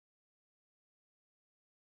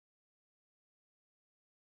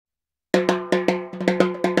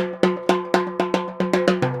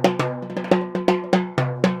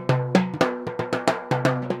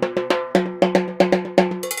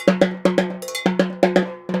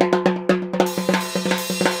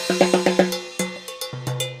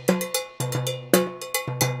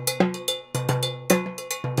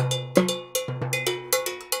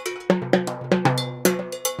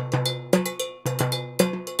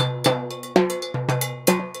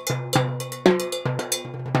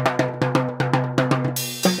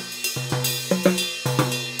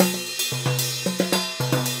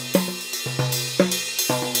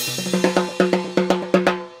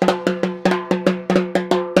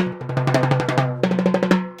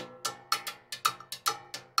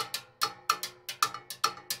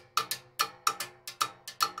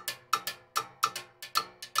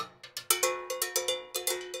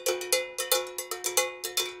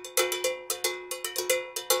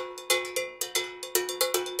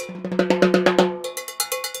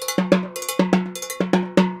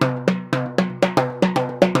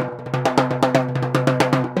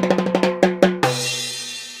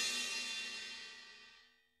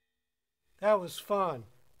That was fun.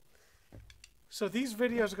 So these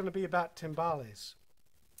videos are going to be about timbales,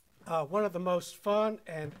 one of the most fun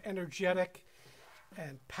and energetic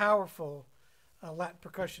and powerful Latin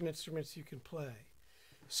percussion instruments you can play.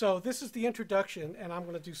 So this is the introduction, and I'm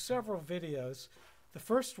going to do several videos. The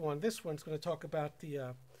first one, this one's going to talk about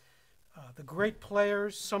the great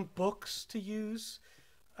players, some books to use,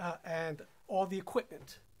 and all the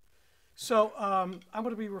equipment. So I'm going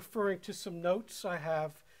to be referring to some notes I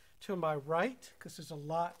have to my right, because there's a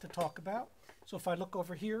lot to talk about. So if I look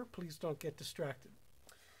over here, please don't get distracted.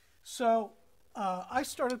 So I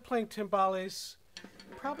started playing timbales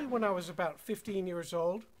probably when I was about 15 years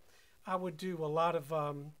old. I would do a lot of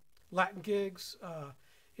Latin gigs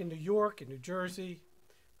in New York, in New Jersey,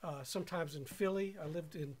 sometimes in Philly. I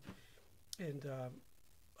lived in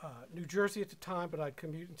New Jersey at the time, but I'd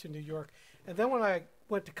commute into New York. And then when I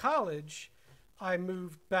went to college, I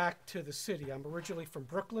moved back to the city. I'm originally from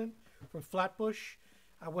Brooklyn, from Flatbush.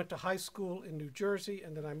 I went to high school in New Jersey,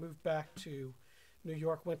 and then I moved back to New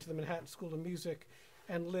York, went to the Manhattan School of Music,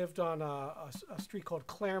 and lived on a street called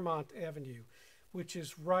Claremont Avenue, which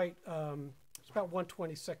is right, it's about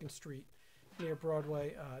 122nd Street near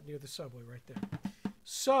Broadway, near the subway right there.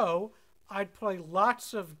 So I'd play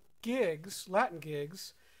lots of gigs, Latin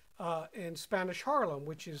gigs, in Spanish Harlem,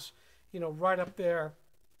 which is, right up there,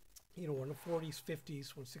 in the 40s,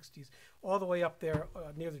 50s, 60s, all the way up there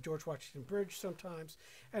near the George Washington Bridge sometimes.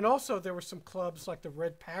 And also there were some clubs like the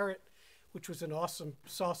Red Parrot, which was an awesome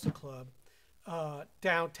salsa club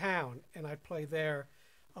downtown, and I'd play there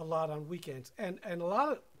a lot on weekends. And a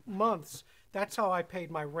lot of months, that's how I paid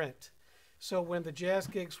my rent. So when the jazz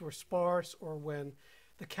gigs were sparse, or when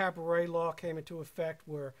the cabaret law came into effect,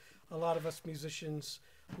 where a lot of us musicians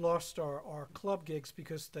lost our club gigs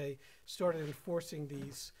because they started enforcing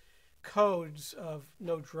these codes of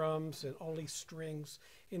no drums and only strings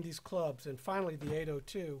in these clubs. And finally, the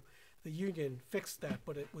 802, the union, fixed that,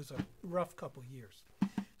 but it was a rough couple years.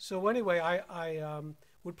 So anyway, I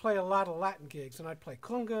would play a lot of Latin gigs, and I'd play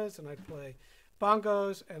congas, and I'd play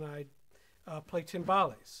bongos, and I'd play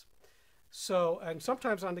timbales. So, and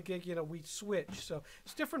sometimes on the gig, we'd switch. So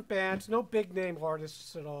it's different bands, no big name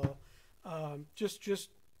artists at all, just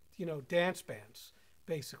dance bands,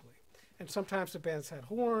 basically. And sometimes the bands had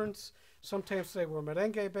horns. Sometimes they were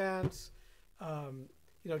merengue bands.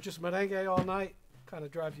 Just merengue all night, kind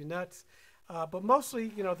of drive you nuts. But mostly,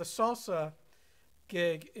 the salsa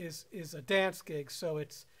gig is a dance gig. So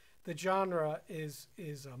the genre is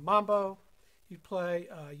mambo. You'd play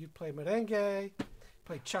merengue,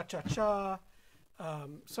 play cha-cha-cha,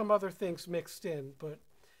 some other things mixed in. But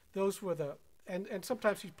those were and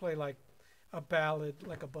sometimes you'd play like a ballad,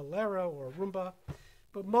 like a bolero or a rumba.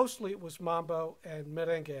 But mostly it was mambo and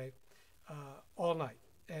merengue all night.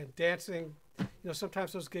 And dancing,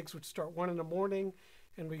 sometimes those gigs would start 1 in the morning,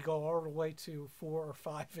 and we'd go all the way to 4 or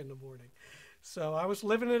 5 in the morning. So I was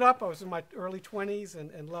living it up. I was in my early 20s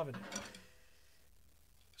and loving it.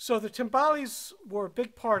 So the timbales were a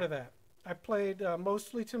big part of that. I played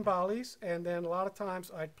mostly timbales, and then a lot of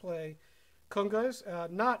times I'd play congas,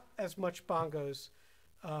 not as much bongos,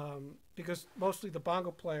 because mostly the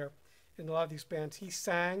bongo player in a lot of these bands, he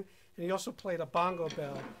sang, and he also played a bongo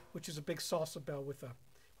bell, which is a big salsa bell with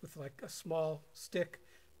like a small stick.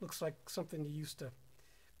 Looks like something you used to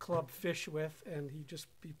club fish with, and he'd just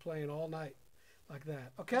be playing all night like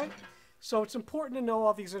that. Okay? So it's important to know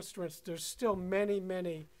all these instruments. There's still many,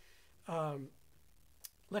 many,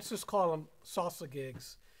 let's just call them salsa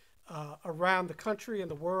gigs around the country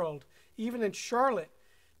and the world. Even in Charlotte,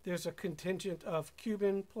 there's a contingent of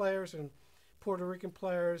Cuban players and Puerto Rican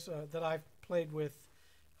players that I've played with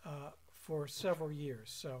for several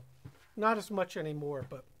years. So not as much anymore,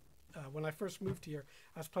 but when I first moved here,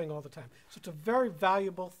 I was playing all the time. So it's a very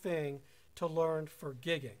valuable thing to learn for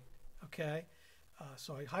gigging, okay?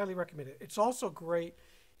 So I highly recommend it. It's also great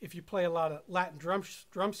if you play a lot of Latin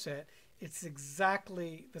drum set. It's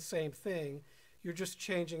exactly the same thing. You're just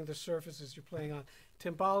changing the surfaces you're playing on.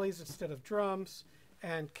 Timbales instead of drums,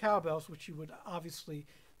 and cowbells, which you would obviously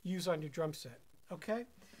use on your drum set. Okay?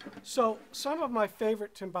 So some of my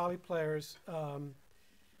favorite timbale players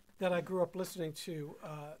that I grew up listening to,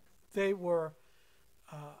 they were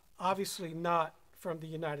obviously not from the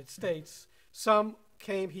United States. Some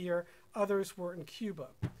came here, others were in Cuba.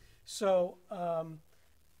 So I'll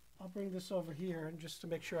bring this over here and just to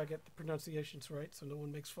make sure I get the pronunciations right so no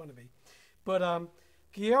one makes fun of me. But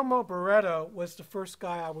Guillermo Barreto was the first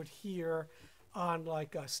guy I would hear on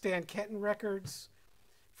like Stan Kenton records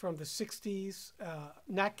from the 60s.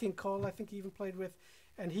 Nat King Cole, I think he even played with.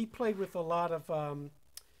 And he played with a lot of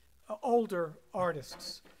older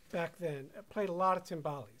artists back then. Played a lot of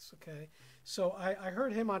timbales, okay? So I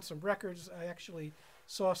heard him on some records. I actually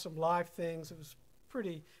saw some live things. It was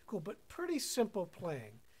pretty cool, but pretty simple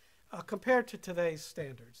playing compared to today's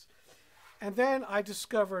standards. And then I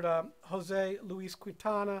discovered Jose Luis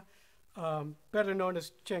Quintana, better known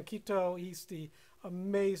as Chanquito. He's the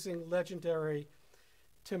amazing, legendary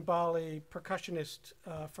timbale percussionist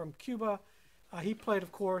from Cuba. He played,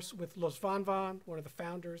 of course, with Los Van Van, one of the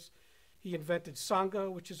founders. He invented samba,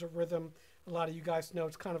 which is a rhythm a lot of you guys know.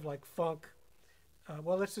 It's kind of like funk.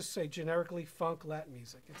 Well, let's just say generically funk Latin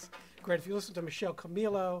music. It's great. If you listen to Michel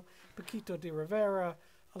Camilo, Paquito de Rivera,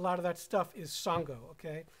 a lot of that stuff is sango,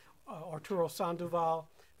 okay? Arturo Sandoval,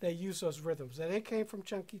 they use those rhythms. And they came from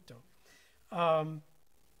Chanquito.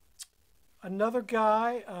 Another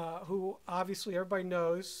guy who obviously everybody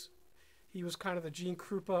knows, he was kind of the Gene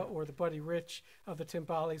Krupa or the Buddy Rich of the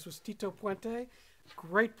timbales, was Tito Puente.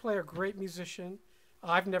 Great player, great musician.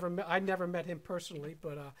 I never met him personally,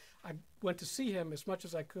 but I went to see him as much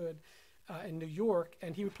as I could in New York,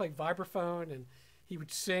 and he would play vibraphone, and he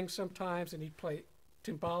would sing sometimes, and he'd play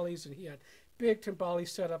timbales, and he had big timbale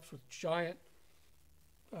setups with giant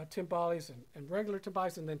timbales and regular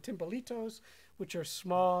timbales, and then timbalitos, which are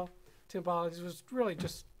small timbales. It was really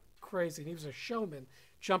just crazy. And he was a showman,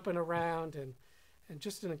 jumping around, and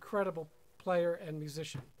just an incredible player and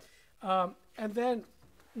musician. And then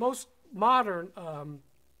most modern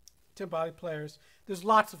timbale players, there's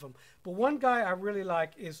lots of them. But one guy I really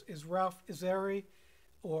like is Ralph Irizarry,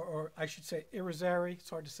 or I should say Irizarry. It's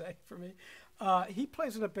hard to say for me. He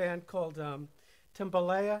plays in a band called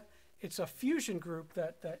Timbalea. It's a fusion group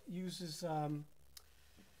that uses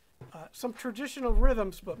some traditional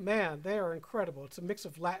rhythms, but man, they are incredible. It's a mix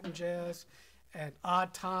of Latin jazz and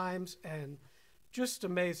odd times, and just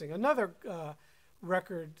amazing. Another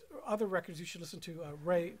other records you should listen to,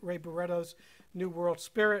 Ray Barretto's New World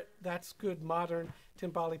Spirit. That's good modern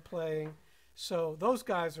timbale playing. So those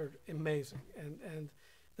guys are amazing, and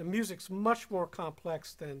the music's much more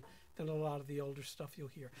complex than a lot of the older stuff you'll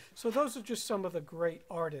hear. So those are just some of the great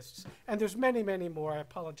artists, and there's many, many more. I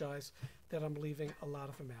apologize that I'm leaving a lot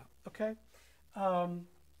of them out. Okay.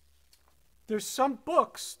 There's some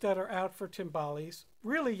books that are out for timbales.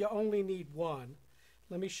 Really, you only need one.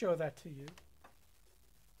 Let me show that to you.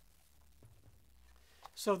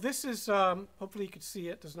 So this is, hopefully you can see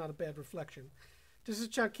it. There's not a bad reflection. This is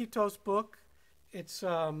Chanquito's book. It's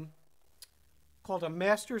called A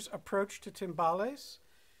Master's Approach to Timbales.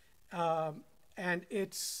 And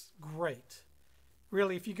it's great.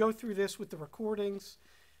 Really, if you go through this with the recordings,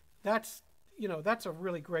 that's a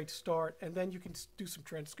really great start. And then you can do some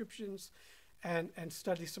transcriptions and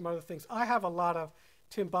study some other things. I have a lot of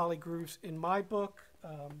timbale grooves in my book.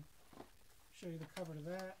 Show you the cover to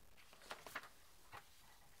that.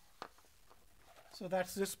 So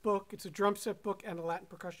that's this book. It's a drum set book and a Latin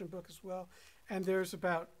percussion book as well. And there's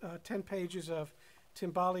about 10 pages of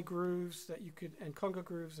timbale grooves that you could, and conga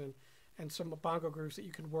grooves and some bongo grooves that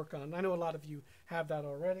you can work on. I know a lot of you have that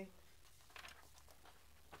already.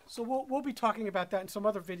 So we'll be talking about that in some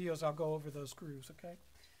other videos. I'll go over those grooves, okay?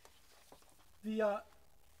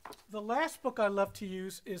 The last book I love to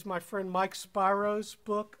use is my friend Mike Spiro's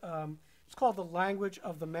book. It's called The Language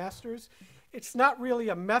of the Masters. It's not really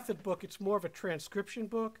a method book. It's more of a transcription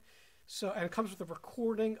book. So, and it comes with a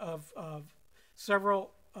recording of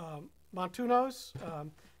several montunos,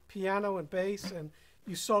 piano and bass, and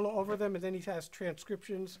you solo over them, and then he has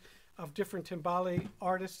transcriptions of different timbale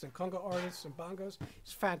artists and conga artists and bongos.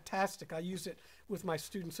 It's fantastic. I use it with my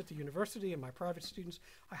students at the university and my private students.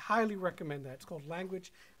 I highly recommend that. It's called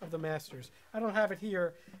Language of the Masters. I don't have it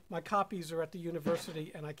here. My copies are at the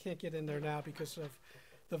university, and I can't get in there now because of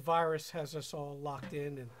the virus has us all locked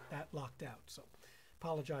in and that locked out. So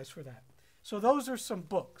apologize for that. So those are some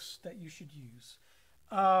books that you should use.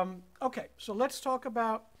 Okay, so let's talk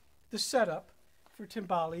about the setup for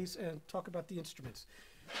timbales and talk about the instruments.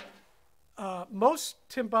 Most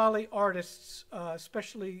timbale artists,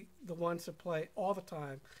 especially the ones that play all the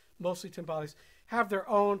time, mostly timbales, have their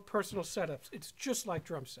own personal setups. It's just like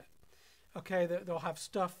drum set. Okay, they'll have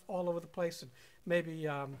stuff all over the place and maybe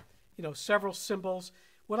several cymbals.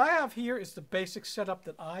 What I have here is the basic setup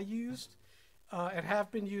that I used and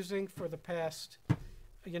have been using for the past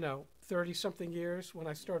 30-something years when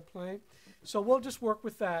I started playing. So we'll just work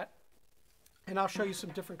with that, and I'll show you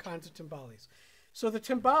some different kinds of timbales. So the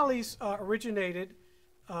timbales originated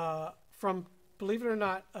from, believe it or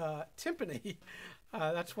not, timpani.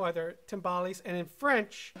 That's why they're timbales. And in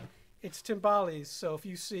French, it's timbales. So if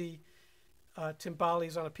you see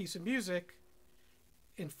timbales on a piece of music,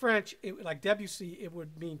 in French, like Debussy, it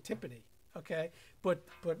would mean timpani, okay? But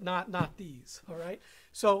not these, all right?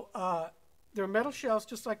 So they're metal shells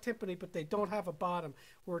just like timpani, but they don't have a bottom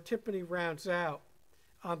where timpani rounds out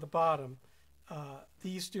on the bottom.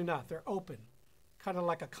 These do not. They're open, kind of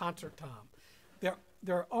like a concert tom.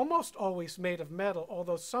 They're almost always made of metal,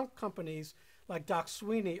 although some companies like Doc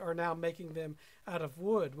Sweeney are now making them out of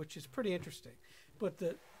wood, which is pretty interesting. But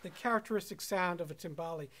the characteristic sound of a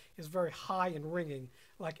timbale is very high and ringing,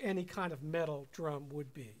 like any kind of metal drum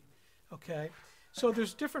would be. Okay, so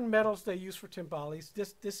there's different metals they use for timbales.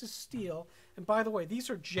 This is steel, and by the way, these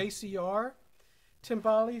are JCR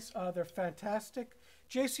timbales. They're fantastic.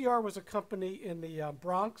 JCR was a company in the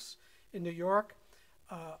Bronx in New York.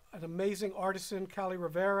 An amazing artisan, Cali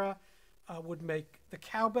Rivera, would make the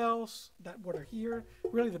cowbells that what are here,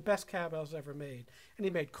 really the best cowbells ever made. And he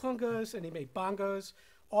made congas and he made bongos,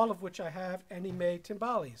 all of which I have, and he made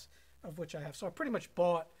timbales, of which I have. So I pretty much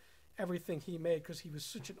bought everything he made because he was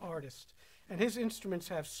such an artist. And his instruments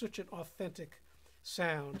have such an authentic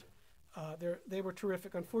sound. They were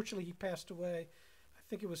terrific. Unfortunately, he passed away, I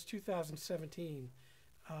think it was 2017.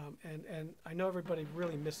 And I know everybody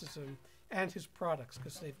really misses him and his products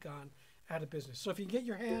because they've gone out of business. So if you get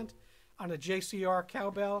your hand on a JCR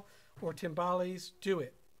cowbell or timbales, do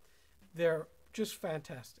it. They're just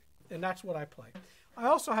fantastic. And that's what I play. I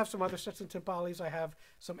also have some other sets of timbales. I have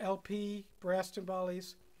some LP brass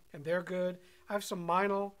timbales, and they're good. I have some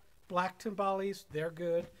Meinl black timbales. They're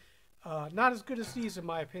good. Not as good as these, in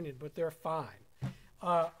my opinion, but they're fine.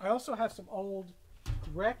 I also have some old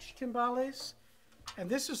Gretsch timbales, and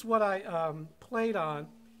this is what I played on.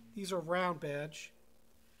 These are round badge.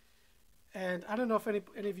 And I don't know if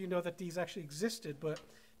any of you know that these actually existed, but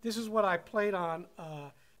this is what I played on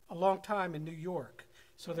a long time in New York.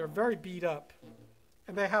 So they're very beat up.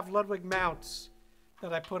 And they have Ludwig mounts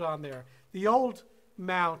that I put on there. The old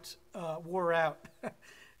mount wore out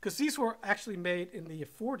because these were actually made in the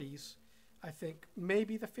 40s, I think,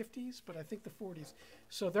 maybe the 50s, but I think the 40s.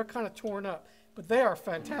 So they're kind of torn up. But they are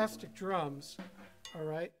fantastic drums, all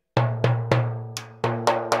right?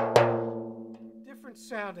 Different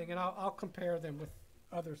sounding, and I'll compare them with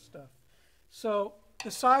other stuff. So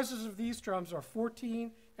the sizes of these drums are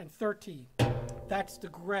 14 and 13. That's the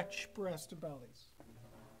Gretsch brass timbales.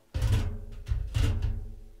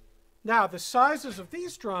 Now, the sizes of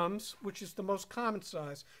these drums, which is the most common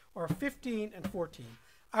size, are 15 and 14.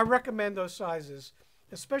 I recommend those sizes,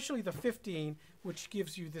 especially the 15, which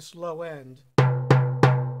gives you this low end.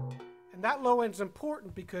 And that low end is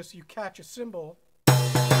important because you catch a cymbal.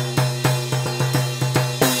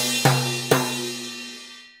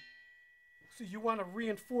 So you want to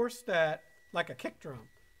reinforce that like a kick drum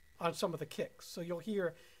on some of the kicks. So you'll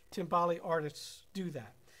hear timbale artists do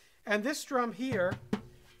that. And this drum here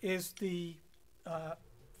is the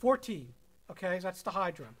 14, okay? That's the high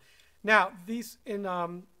drum. Now, these in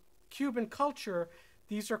Cuban culture,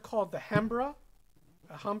 these are called the hembra,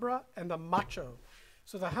 and the macho.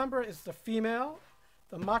 So the hembra is the female,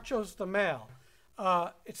 the macho is the male.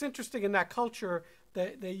 It's interesting in that culture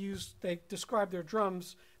that they describe their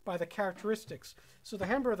drums by the characteristics. So the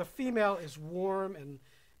hembra, the female, is warm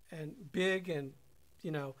and big and, you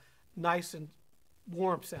know, nice and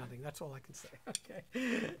warm sounding. That's all I can say.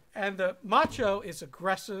 Okay. And the macho is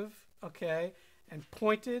aggressive, okay, and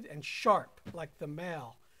pointed and sharp like the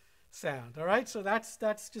male sound. All right. So that's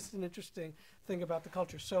just an interesting thing about the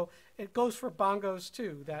culture. So it goes for bongos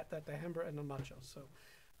too. That the hembra and the macho. So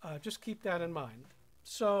just keep that in mind.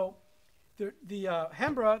 So the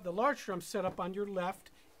hembra, the large drum, set up on your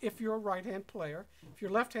left. If you're a right-hand player, if you're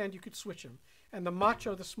left-hand, you could switch them. And the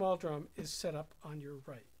macho, the small drum, is set up on your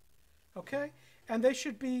right. Okay? And they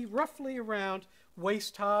should be roughly around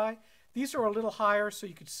waist high. These are a little higher so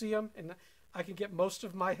you could see them, and I can get most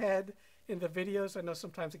of my head in the videos. I know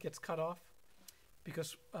sometimes it gets cut off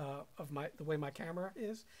because of the way my camera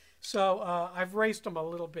is. So I've raised them a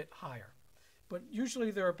little bit higher. But usually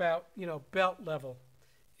they're about, you know, belt level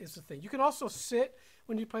is the thing. You can also sit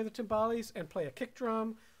when you play the timbales and play a kick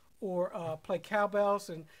drum or play cowbells.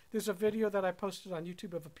 And there's a video that I posted on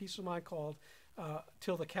YouTube of a piece of mine called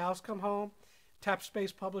Till the Cows Come Home. Tap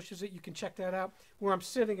Space publishes it. You can check that out, where I'm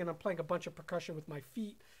sitting and I'm playing a bunch of percussion with my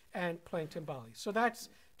feet and playing timbales. So that's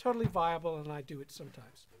totally viable, and I do it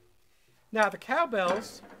sometimes. Now, the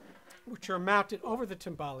cowbells, which are mounted over the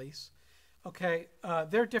timbales, okay,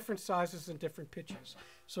 they're different sizes and different pitches.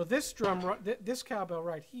 So this drum, this cowbell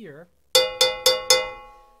right here,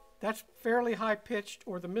 that's fairly high pitched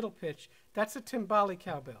or the middle pitch. That's a timbale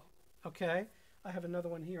cowbell, okay? I have another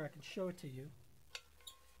one here. I can show it to you.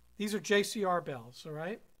 These are JCR bells, all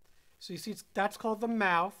right? So you see, that's called the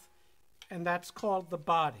mouth, and that's called the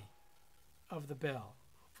body of the bell.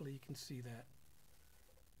 Hopefully you can see that.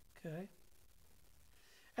 Okay.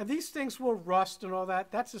 And these things will rust and all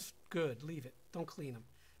that. That's just good. Leave it. Don't clean them.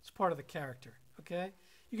 It's part of the character. Okay.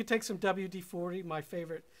 You can take some WD-40, my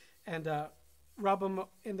favorite, and rub them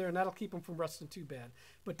in there, and that'll keep them from rusting too bad.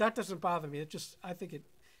 But that doesn't bother me. I think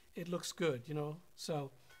it looks good, you know.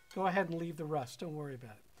 So go ahead and leave the rust. Don't worry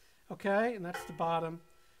about it. Okay. And that's the bottom.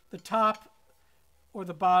 The top or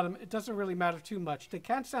the bottom, it doesn't really matter too much. They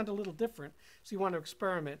can sound a little different, so you want to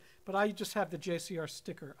experiment, but I just have the JCR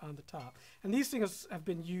sticker on the top. And these things have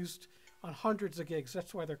been used on hundreds of gigs.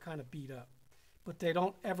 That's why they're kind of beat up. But they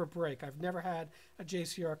don't ever break. I've never had a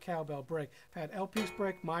JCR cowbell break. I've had LPs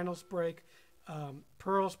break, Minos break,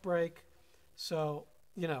 pearls break. So,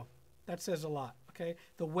 you know, that says a lot, okay?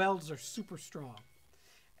 The welds are super strong.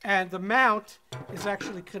 And the mount is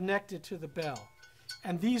actually connected to the bell.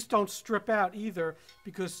 And these don't strip out either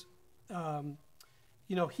because,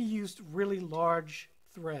 you know, he used really large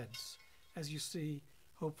threads, as you see,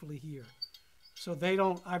 hopefully here. So they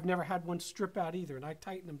don't, I've never had one strip out either, and I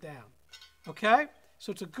tighten them down. Okay?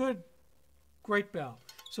 So it's a good, great bell.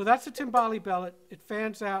 So that's a timbale bell. It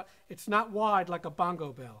fans out. It's not wide like a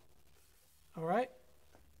bongo bell. All right?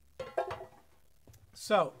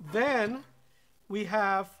 So then we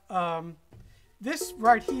have this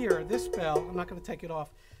right here, this bell. I'm not going to take it off.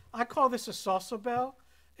 I call this a salsa bell.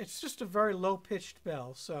 It's just a very low-pitched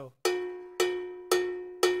bell. So,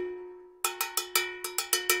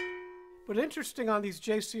 but interesting on these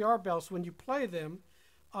JCR bells, when you play them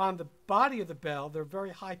on the body of the bell, they're very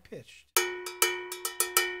high-pitched.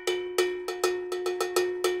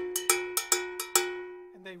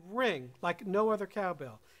 And they ring like no other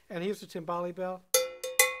cowbell. And here's the timbale bell.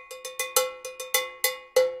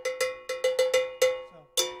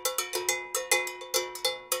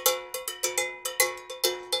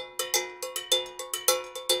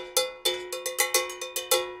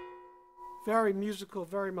 Very musical,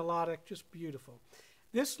 very melodic, just beautiful.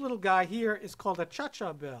 This little guy here is called a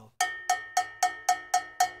cha-cha bell.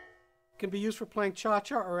 Can be used for playing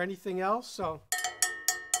cha-cha or anything else, so.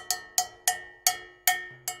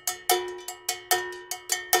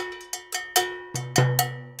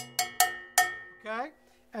 Okay,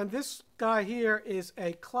 and this guy here is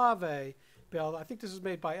a clave bell. I think this is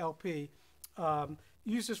made by LP.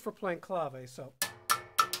 Used this for playing clave, so.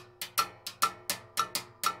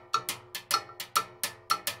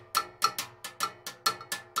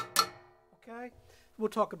 We'll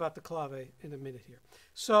talk about the clave in a minute here.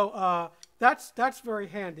 So that's very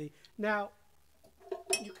handy. Now,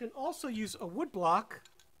 you can also use a wood block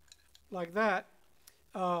like that.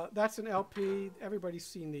 That's an LP. Everybody's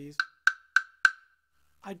seen these.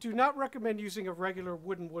 I do not recommend using a regular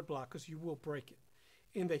wooden wood block because you will break it.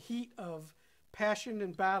 In the heat of passion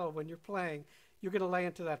and battle when you're playing, you're going to lay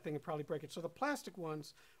into that thing and probably break it. So the plastic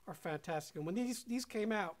ones are fantastic. And when these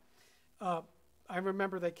came out, I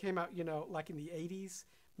remember they came out, you know, like in the 80s,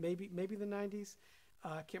 maybe the 90s.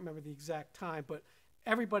 I can't remember the exact time, but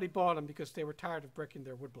everybody bought them because they were tired of breaking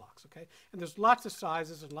their wood blocks, okay? And there's lots of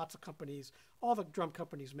sizes and lots of companies. All the drum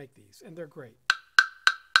companies make these, and they're great.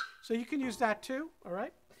 So you can use that too, all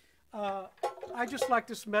right? I just like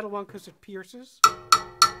this metal one because it pierces.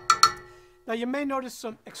 Now you may notice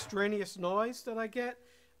some extraneous noise that I get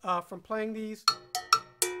from playing these.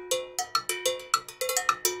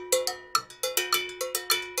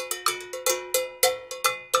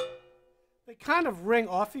 They kind of ring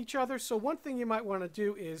off each other, so one thing you might want to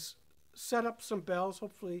do is set up some bells.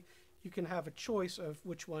 Hopefully you can have a choice of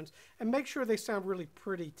which ones, and make sure they sound really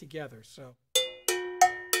pretty together. So.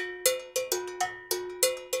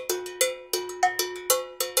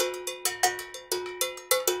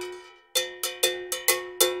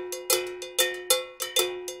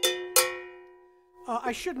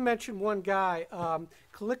 I should mention one guy,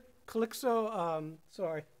 Calixto,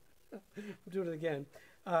 sorry, we'll do it again.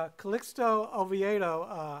 Calixto Oviedo,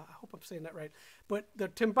 I hope I'm saying that right, but the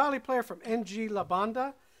timbale player from NG La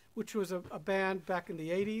Banda, which was a band back in the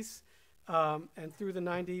 80s and through the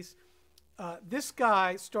 90s. This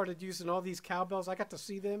guy started using all these cowbells. I got to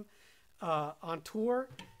see them on tour,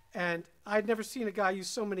 and I'd never seen a guy use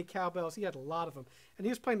so many cowbells. He had a lot of them, and he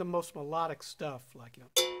was playing the most melodic stuff, like, you know.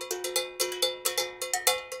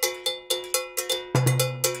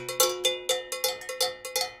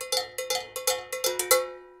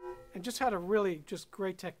 And just had a really just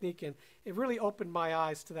great technique, and it really opened my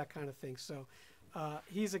eyes to that kind of thing. So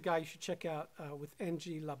he's a guy you should check out with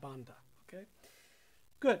NG La Banda. Okay,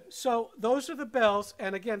 good. So those are the bells,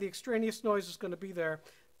 and again, the extraneous noise is going to be there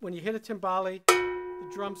when you hit a timbale. the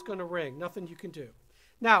drum's going to ring. Nothing you can do.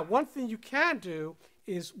 Now, one thing you can do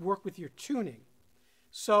is work with your tuning.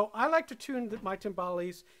 So I like to tune my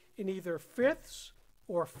timbales in either fifths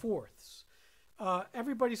or fourths.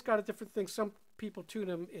 Everybody's got a different thing. Some people tune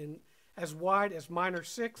them in as wide as minor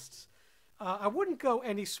sixths. I wouldn't go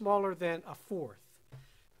any smaller than a fourth.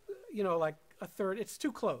 You know, like a third. It's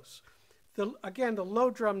too close. Again, the low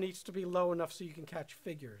drum needs to be low enough so you can catch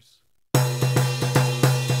figures.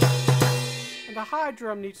 And the high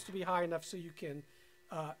drum needs to be high enough so you can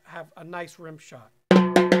have a nice rim shot.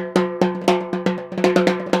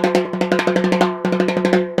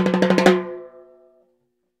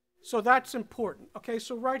 So that's important. Okay,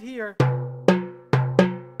 so right here,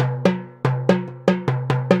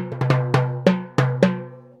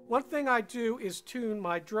 one thing I do is tune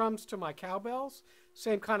my drums to my cowbells,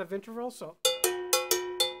 same kind of interval. So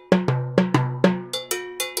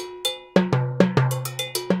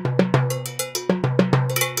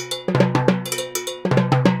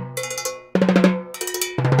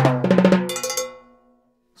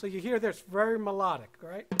you hear this very melodic,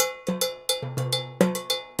 right?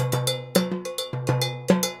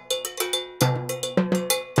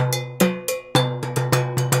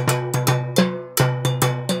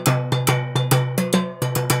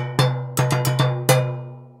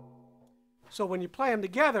 So when you play them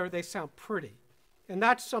together, they sound pretty. And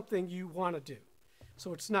that's something you want to do.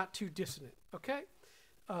 So it's not too dissonant, okay?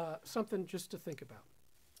 Something just to think about.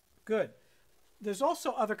 Good. There's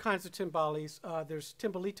also other kinds of timbales. There's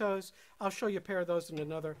timbalitos. I'll show you a pair of those in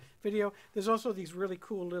another video. There's also these really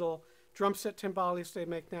cool little drum set timbales they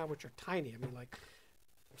make now, which are tiny. I mean, like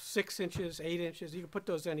 6 inches, 8 inches. You can put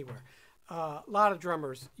those anywhere. A lot of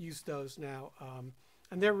drummers use those now.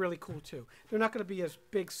 And they're really cool too. They're not going to be as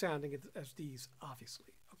big sounding as these, obviously.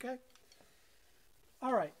 Okay?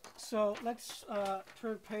 All right. So let's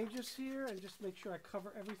turn pages here and just make sure I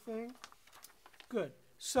cover everything. Good.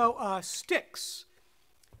 So sticks.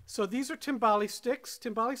 So these are timbale sticks.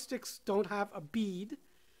 Timbale sticks don't have a bead.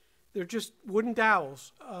 They're just wooden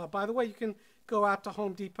dowels. By the way, you can go out to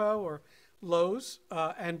Home Depot or Lowe's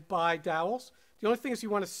and buy dowels. The only thing is you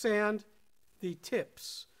want to sand the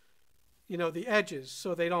tips. You know, the edges,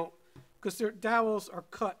 so they don't, because their dowels are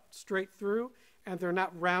cut straight through and they're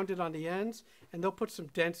not rounded on the ends, and they'll put some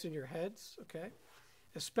dents in your heads, okay?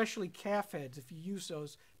 Especially calf heads. If you use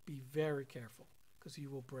those, be very careful because you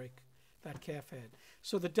will break that calf head.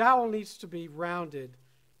 So the dowel needs to be rounded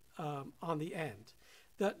on the end.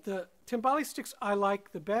 The timbale sticks I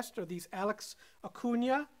like the best are these Alex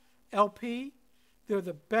Acuna LP. They're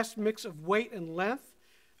the best mix of weight and length.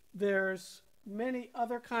 There's many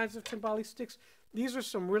other kinds of timbale sticks. These are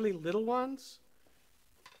some really little ones.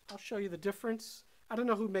 I'll show you the difference. I don't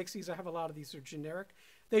know who makes these. I have a lot of these. They're generic.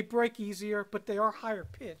 They break easier, but they are higher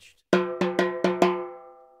pitched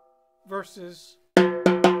versus.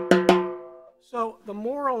 So the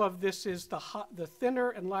moral of this is the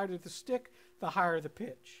thinner and lighter the stick, the higher the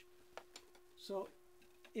pitch. So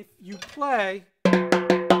if you play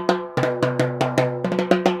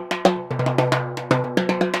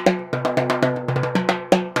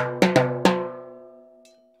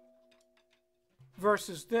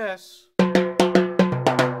versus this,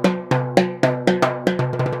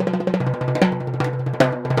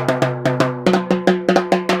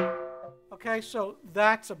 okay, so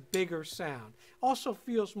that's a bigger sound. Also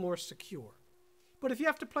feels more secure. But if you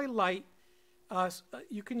have to play light,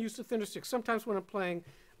 you can use the thinner sticks. Sometimes when I'm playing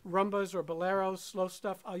rumbas or boleros, slow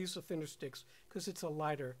stuff, I'll use the thinner sticks because it's a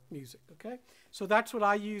lighter music, okay? So that's what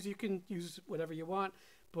I use. You can use whatever you want,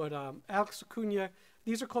 but Alex Acuna,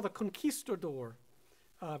 these are called the Conquistador.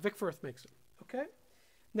 Vic Firth makes them, okay?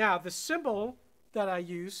 Now, the cymbal that I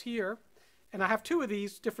use here, and I have 2 of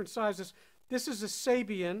these, different sizes. This is a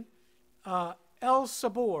Sabian El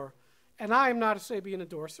Sabor, and I am not a Sabian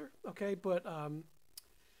endorser, okay? But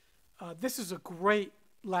this is a great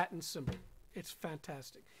Latin cymbal. It's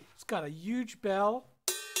fantastic. It's got a huge bell.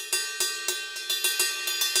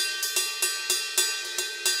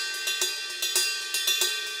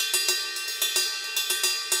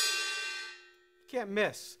 Can't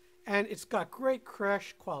miss. And it's got great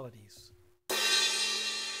crash qualities.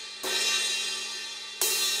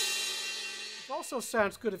 It also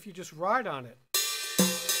sounds good if you just ride on it.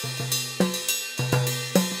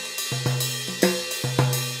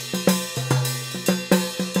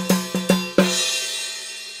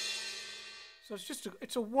 So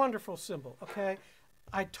it's a wonderful cymbal, okay?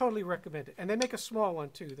 I totally recommend it. And they make a small one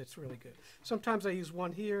too that's really good. Sometimes I use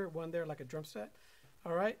one here, one there, like a drum set.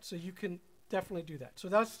 All right, so you can definitely do that. So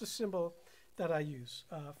that's the cymbal that I use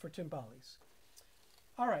for timbales.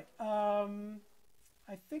 All right, I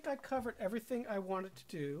I think I covered everything I wanted to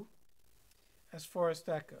do as far as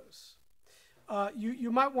that goes.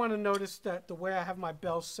 You might want to notice that the way I have my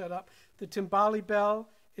bells set up, the timbale bell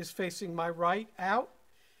is facing my right out.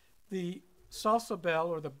 The salsa bell,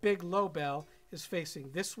 or the big low bell, is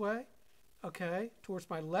facing this way, okay, towards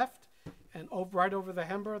my left, and right over the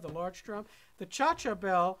hember, the large drum. The cha-cha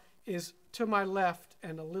bell is to my left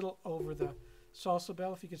and a little over the salsa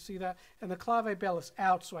bell, if you can see that. And the clave bell is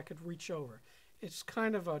out so I could reach over. It's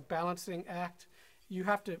kind of a balancing act. You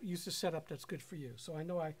have to use the setup that's good for you. So I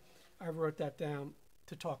know I wrote that down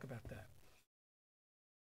to talk about that.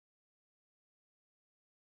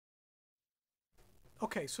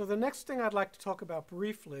 Okay, so the next thing I'd like to talk about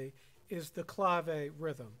briefly is the clave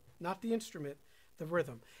rhythm. Not the instrument, the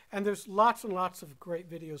rhythm. And there's lots and lots of great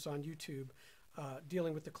videos on YouTube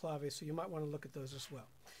dealing with the clave, so you might want to look at those as well.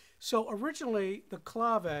 So originally, the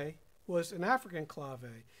clave was an African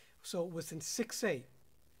clave, so it was in 6/8.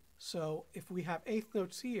 So if we have eighth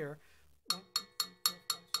notes here, 1, 2, 3,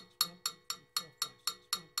 4, 5, 6, 1, 2, 3,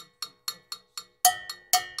 4, 5, 6,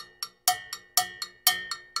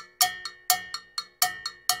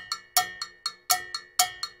 1, 2, 3,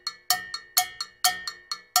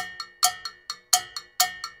 4,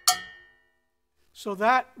 5, 6. So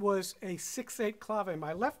that was a 6/8 clave.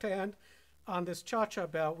 My left hand on this cha-cha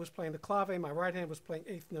bell was playing the clave. My right hand was playing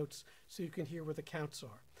eighth notes, so you can hear where the counts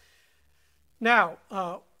are. Now,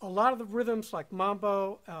 a lot of the rhythms like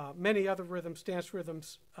mambo, many other rhythms, dance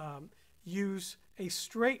rhythms, use a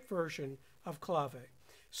straight version of clave.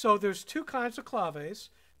 So there's two kinds of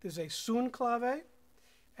claves. There's a sun clave,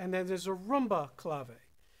 and then there's a rumba clave.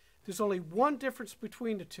 There's only one difference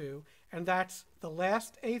between the two, and that's the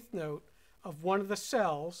last eighth note of one of the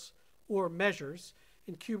cells, or measures,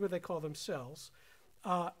 in Cuba they call them cells,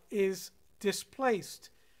 is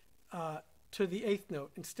displaced to the eighth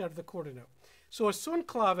note instead of the quarter note. So a sun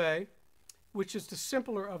clave, which is the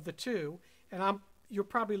simpler of the two, and you're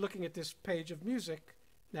probably looking at this page of music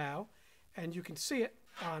now, and you can see it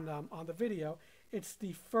on the video. It's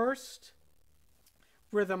the first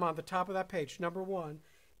rhythm on the top of that page. Number 1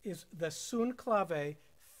 is the sun clave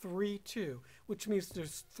 3/2, which means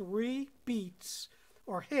there's 3 beats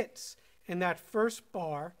or hits in that first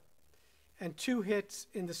bar and 2 hits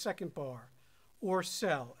in the second bar, or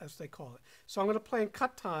cell, as they call it. So I'm going to play in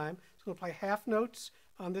cut time. So I'm going to play half notes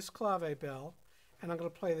on this clave bell, and I'm going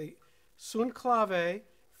to play the sun clave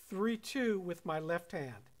 3/2 with my left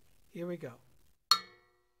hand. Here we go.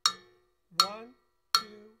 1,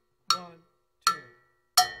 2, 1, 2.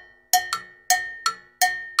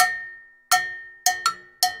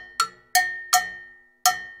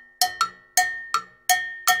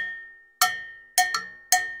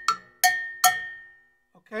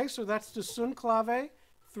 Okay, so that's the sun clave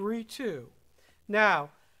 3/2. Now,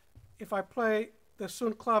 if I play the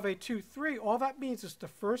sun clave 2/3, all that means is the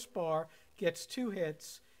first bar gets 2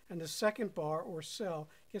 hits, and the second bar or cell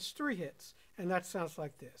gets 3 hits. And that sounds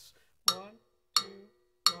like this. 1, 2,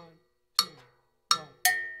 1, 2, 1.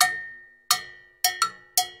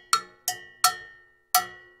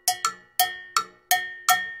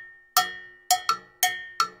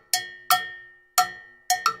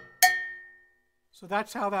 So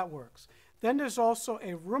that's how that works. Then there's also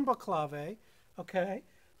a rumba clave, okay?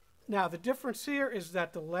 Now the difference here is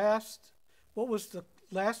that what was the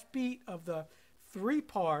last beat of the 3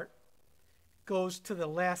 part goes to the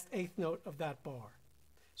last eighth note of that bar.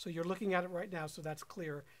 So you're looking at it right now, so that's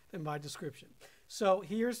clear in my description. So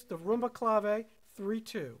here's the rumba clave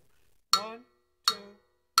 3/2. 1, 2,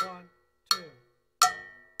 1, 2.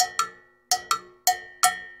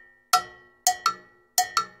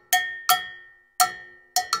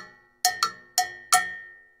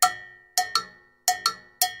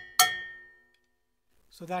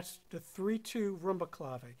 So that's the 3/2 rumba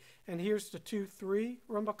clave. And here's the 2/3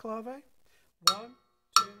 rumba clave. 1,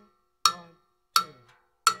 2, 1, 2.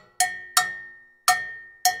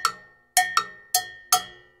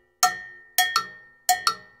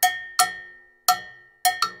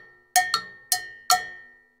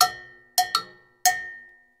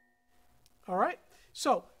 All right.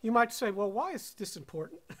 So you might say, well, why is this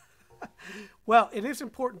important? Well, it is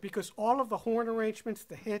important because all of the horn arrangements,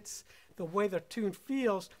 the hits, the way the tune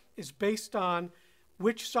feels is based on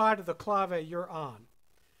which side of the clave you're on.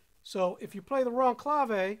 So if you play the wrong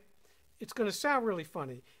clave, it's going to sound really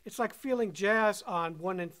funny. It's like feeling jazz on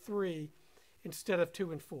 1 and 3 instead of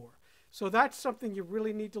 2 and 4. So that's something you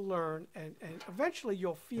really need to learn, and eventually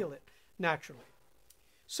you'll feel it naturally.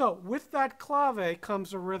 So with that clave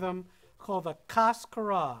comes a rhythm called the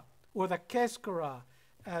cascara, or the quescara,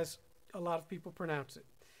 as a lot of people pronounce it.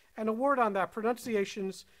 And a word on that,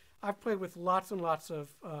 pronunciations I've played with lots and lots of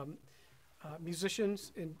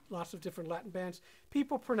musicians in lots of different Latin bands.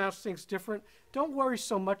 People pronounce things different. Don't worry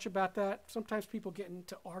so much about that. Sometimes people get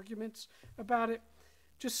into arguments about it.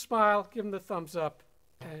 Just smile, give them the thumbs up,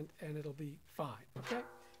 and it'll be fine, okay?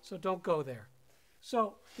 So don't go there.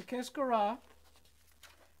 So the Kescara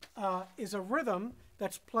is a rhythm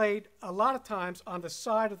that's played a lot of times on the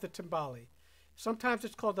side of the timbale. Sometimes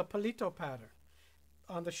it's called the palito pattern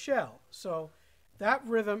on the shell. So that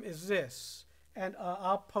rhythm is this. And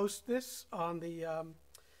I'll post this on the,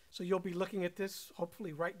 so you'll be looking at this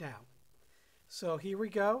hopefully right now. So here we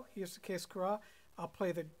go. Here's the Kescara. I'll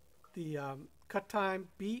play the cut time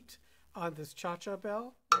beat on this cha-cha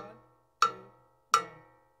bell. 1, 2, 1,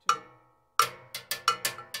 2.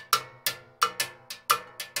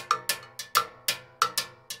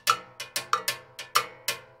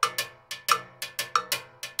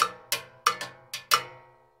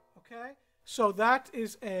 Okay, so that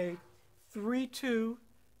is a 3-2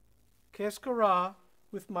 Kescara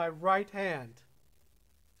with my right hand.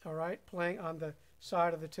 All right, playing on the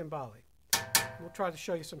side of the timbale. We'll try to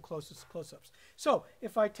show you some close-ups. So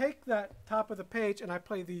if I take that top of the page and I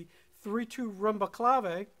play the 3-2 rumba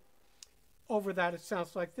clave, over that it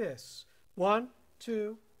sounds like this. 1,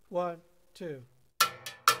 2, 1, 2.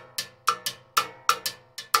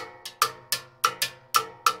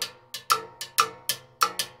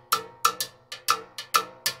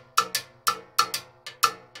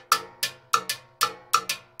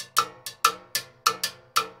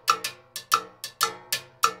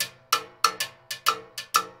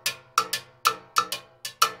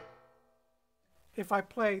 If I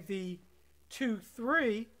play the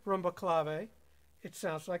 2-3 rumba clave, it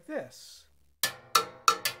sounds like this.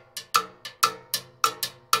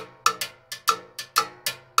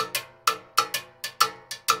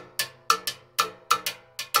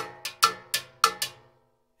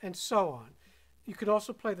 And so on. You could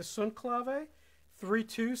also play the sun clave.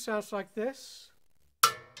 3-2 sounds like this.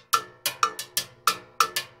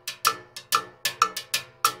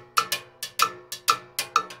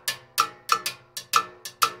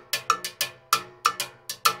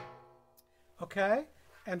 Okay,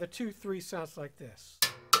 and the 2-3 sounds like this.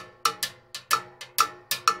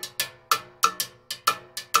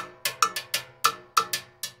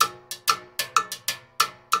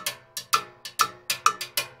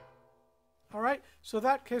 All right, so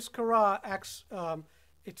that Kescara acts,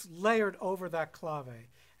 it's layered over that clave,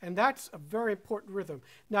 and that's a very important rhythm.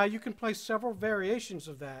 Now you can play several variations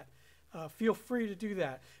of that. Feel free to do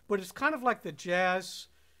that, but it's kind of like the jazz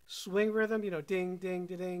swing rhythm, you know, ding, ding,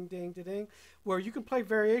 da ding, ding, da ding, where you can play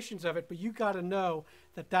variations of it, but you got to know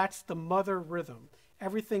that that's the mother rhythm.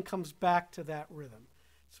 Everything comes back to that rhythm.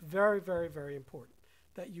 It's very, very, very important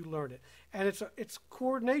that you learn it. And it's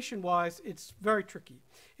coordination-wise, it's very tricky.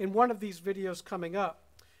 In one of these videos coming up,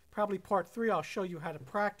 probably part 3, I'll show you how to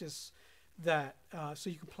practice that so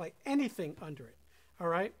you can play anything under it. All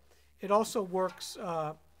right? It also works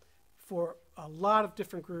for a lot of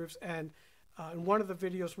different grooves, and in one of the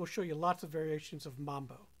videos, we'll show you lots of variations of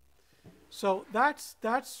mambo. So that's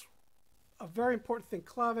a very important thing.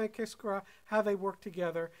 Clave, Kescara, how they work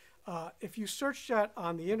together. If you search that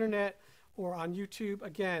on the internet or on YouTube,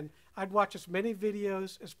 again, I'd watch as many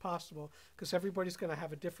videos as possible because everybody's going to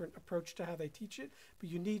have a different approach to how they teach it, but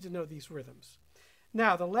you need to know these rhythms.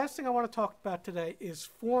 Now, the last thing I want to talk about today is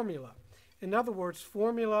formula. In other words,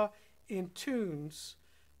 formula in tunes,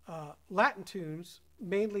 Latin tunes,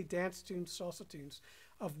 mainly dance tunes, salsa tunes,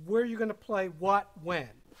 of where you're going to play what, when.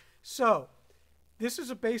 So this is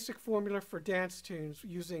a basic formula for dance tunes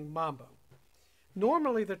using mambo.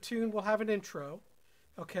 Normally the tune will have an intro,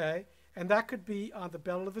 okay, and that could be on the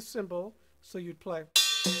bell of the cymbal, so you'd play.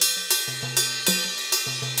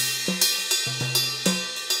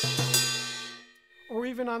 Or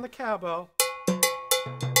even on the cowbell.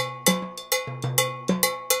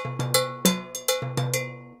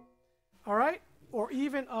 All right? Or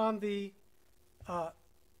even on the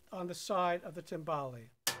side of the timbale.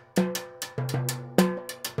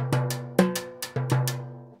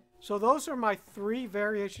 So those are my 3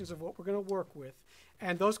 variations of what we're going to work with,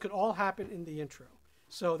 and those could all happen in the intro.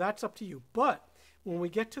 So that's up to you. But when we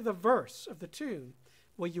get to the verse of the tune,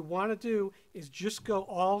 what you want to do is just go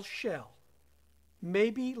all shell.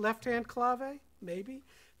 Maybe left-hand clave, maybe,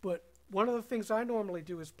 but one of the things I normally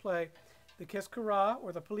do is play the Kescara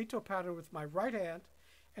or the palito pattern with my right hand,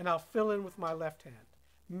 and I'll fill in with my left hand.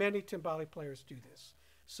 Many timbale players do this.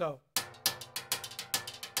 So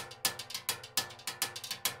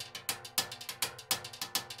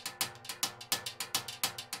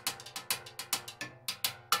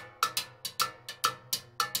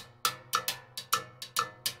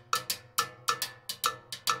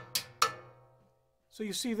So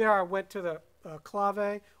you see there I went to the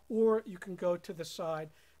clave, or you can go to the side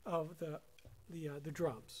of the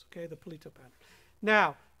drums, okay, the palito pattern.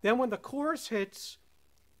 Now, then when the chorus hits,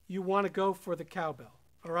 you want to go for the cowbell,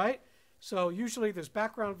 all right? So usually there's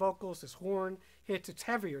background vocals, this horn hits, it's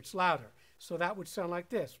heavier, it's louder. So that would sound like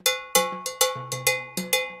this.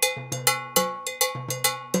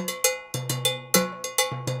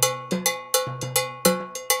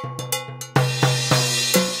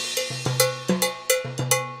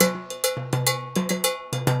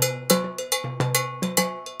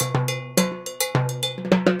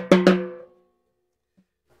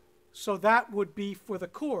 So that would be for the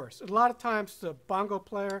chorus. A lot of times the bongo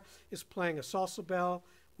player is playing a salsa bell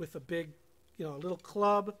with a big, a little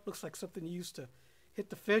club. Looks like something you used to hit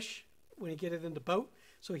the fish when you get it in the boat.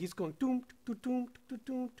 So he's going doom, doom, doom, doom,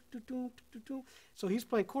 doom, doom, doom, doom, doom. So he's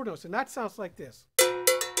playing chord notes, and that sounds like this.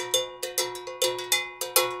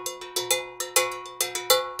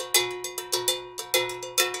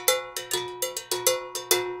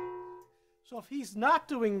 So if he's not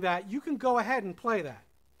doing that, you can go ahead and play that.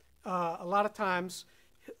 A lot of times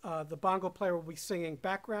the bongo player will be singing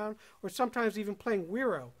background or sometimes even playing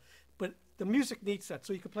güiro, but the music needs that.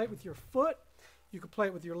 So you can play it with your foot, you can play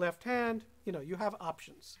it with your left hand, you have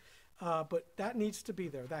options. But that needs to be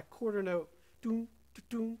there. That quarter note doom,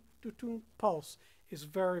 doom, doom, doom, pulse is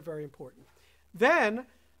very, very important. Then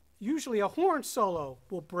usually a horn solo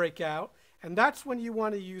will break out, and that's when you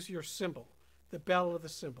want to use your cymbal, the bell of the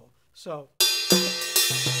cymbal. So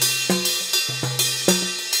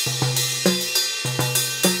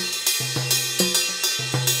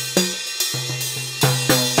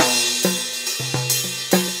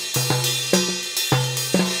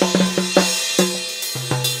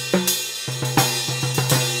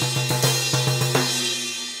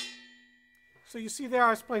you see there I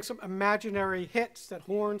was playing some imaginary hits that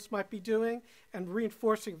horns might be doing and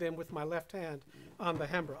reinforcing them with my left hand on the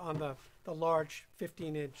hembra, on the large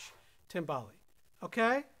 15-inch timbale.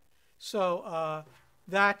 Okay? So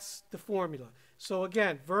that's the formula. So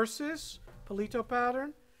again, verses, palito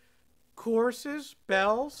pattern, choruses,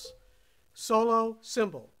 bells, solo,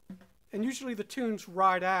 cymbal. And usually the tunes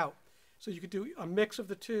ride out. So you could do a mix of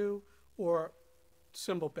the two or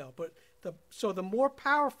cymbal bell. But so the more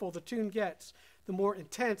powerful the tune gets, the more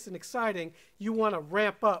intense and exciting you want to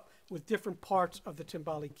ramp up with different parts of the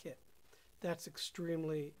timbale kit. That's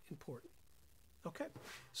extremely important. Okay,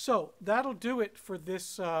 so that'll do it for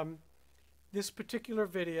this this particular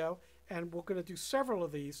video, and we're going to do several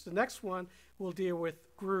of these. The next one will deal with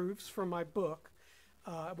grooves from my book.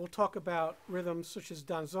 We'll talk about rhythms such as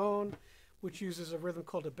danzón, which uses a rhythm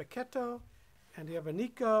called a becchetto, and the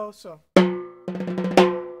abanico,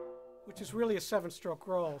 which is really a 7-stroke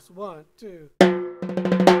roll. So 1, 2. All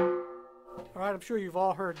right, I'm sure you've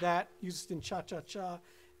all heard that, used in cha-cha-cha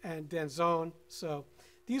and danzón. So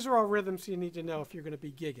these are all rhythms you need to know if you're going to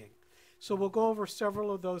be gigging. So we'll go over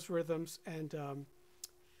several of those rhythms, and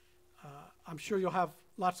I'm sure you'll have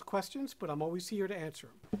lots of questions, but I'm always here to answer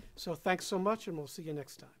them. So thanks so much, and we'll see you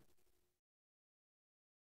next time.